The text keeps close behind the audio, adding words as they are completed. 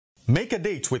Make a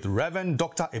date with Reverend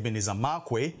Dr. Ebenezer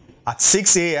Markwei at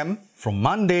 6 a.m. from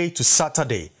Monday to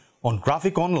Saturday on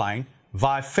Graphic Online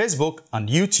via Facebook and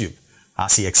YouTube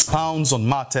as he expounds on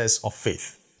matters of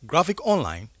faith. Graphic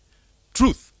Online,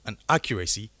 truth and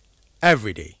accuracy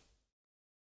every day.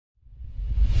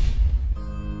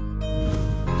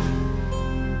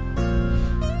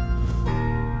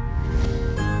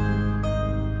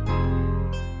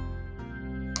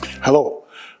 Hello,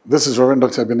 this is Reverend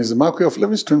Dr. Ebenezer Markwei of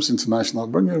Living Streams International,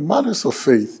 bringing you matters of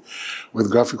faith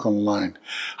with Graphic Online.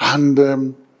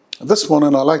 And this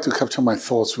morning, I'd like to capture my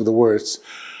thoughts with the words,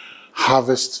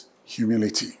 harvest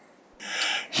humility.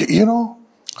 You know,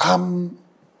 I'm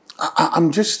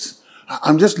still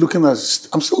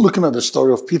looking at the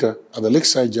story of Peter at the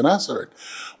lakeside Gennesaret,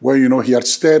 where, you know, he had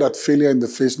stared at failure in the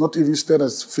face, not even stared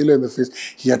at failure in the face.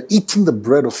 He had eaten the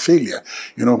bread of failure,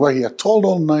 you know, where he had toiled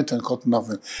all night and caught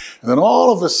nothing. And then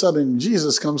all of a sudden,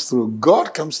 Jesus comes through,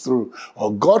 God comes through,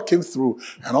 or God came through,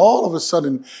 and all of a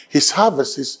sudden, his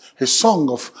harvest, his song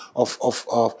of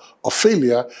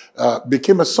failure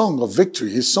became a song of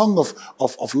victory, his song of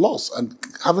loss. And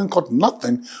having caught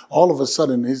nothing, all of a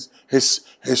sudden, his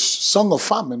song of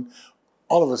famine,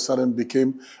 all of a sudden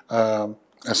became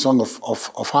a song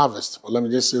of harvest. But let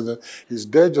me just say that his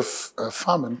dirge of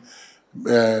famine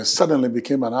suddenly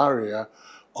became an area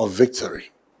of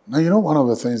victory. Now, you know, one of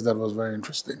the things that was very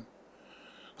interesting.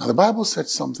 Now, the Bible said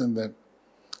something that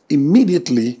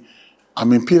immediately,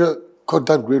 Peter caught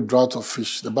that great draught of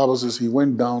fish. The Bible says he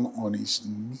went down on his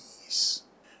knees.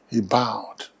 He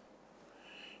bowed.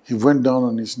 He went down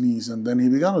on his knees, and then he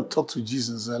began to talk to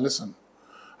Jesus and say, listen,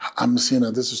 I'm seeing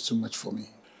that this is too much for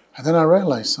me. And then I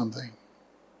realized something.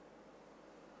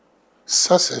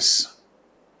 Success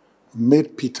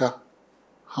made Peter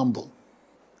humble.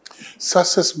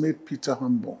 Success made Peter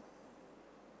humble.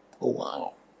 Oh,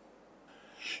 wow.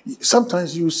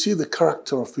 Sometimes you see the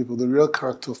character of people, the real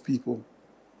character of people,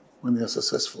 when they are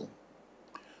successful.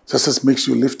 Success makes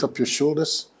you lift up your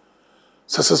shoulders.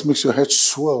 Success makes your head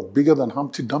swell bigger than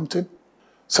Humpty Dumpty.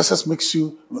 Success makes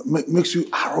you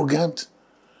arrogant.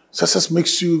 Success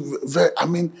makes you very,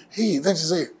 hey, that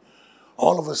is it.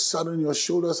 All of a sudden, your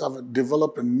shoulders have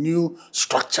developed a new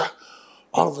structure.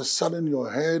 All of a sudden,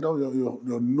 your head or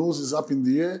your nose is up in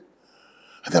the air.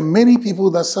 And there are many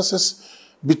people that success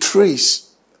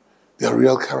betrays their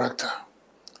real character.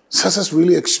 Success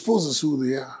really exposes who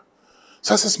they are.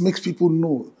 Success makes people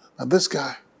know that this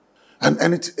guy,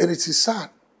 and it is sad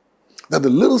that the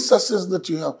little success that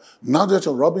you have, now that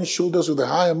you're rubbing shoulders with the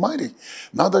high and mighty,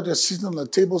 now that you're sitting on the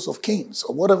tables of kings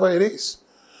or whatever it is,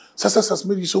 success has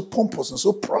made you so pompous and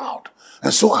so proud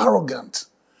and so arrogant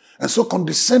and so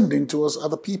condescending towards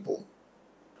other people.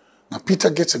 Now, Peter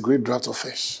gets a great draught of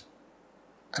fish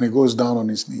and he goes down on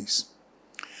his knees.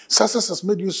 Success has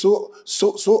made you so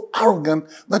arrogant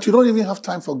that you don't even have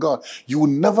time for God. You will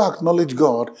never acknowledge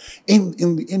God in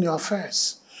your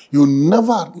affairs. You will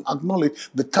never acknowledge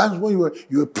the times when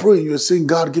you were praying, you were saying,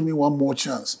 God, give me one more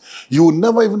chance. You will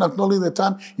never even acknowledge the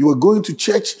time you were going to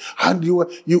church and you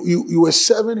were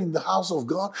serving in the house of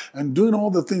God and doing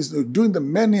all the things, doing the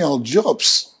menial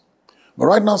jobs. But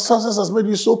right now, success has made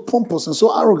you so pompous and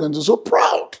so arrogant and so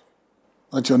proud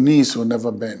that your knees will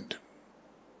never bend.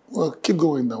 Well, keep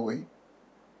going that way.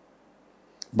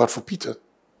 But for Peter,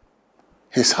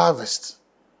 his harvest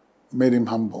made him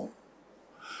humble.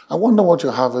 I wonder what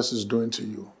your harvest is doing to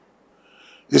you.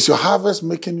 Is your harvest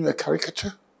making you a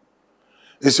caricature?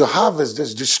 Is your harvest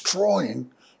just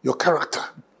destroying your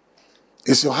character?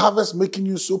 Is your harvest making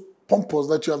you so pompous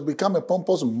that you have become a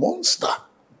pompous monster?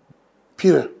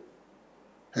 Peter,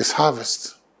 his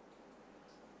harvest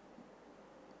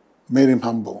made him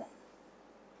humble.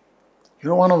 You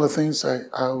know, one of the things I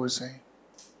always say,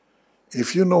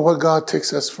 if you know where God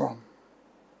takes us from,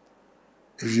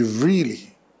 if you really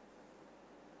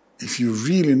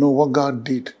know what God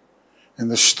did in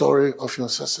the story of your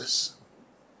success,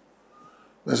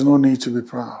 there's no need to be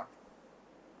proud.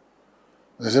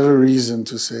 There's every reason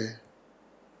to say,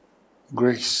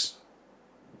 grace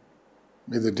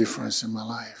made the difference in my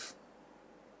life.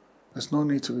 There's no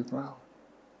need to be proud.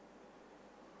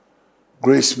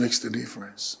 Grace makes the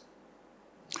difference.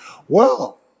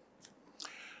 Well,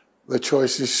 the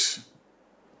choice is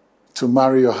to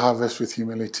marry your harvest with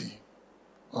humility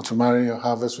or to marry your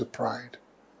harvest with pride.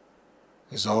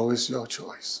 It's always your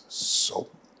choice. So,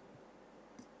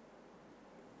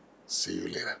 see you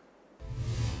later.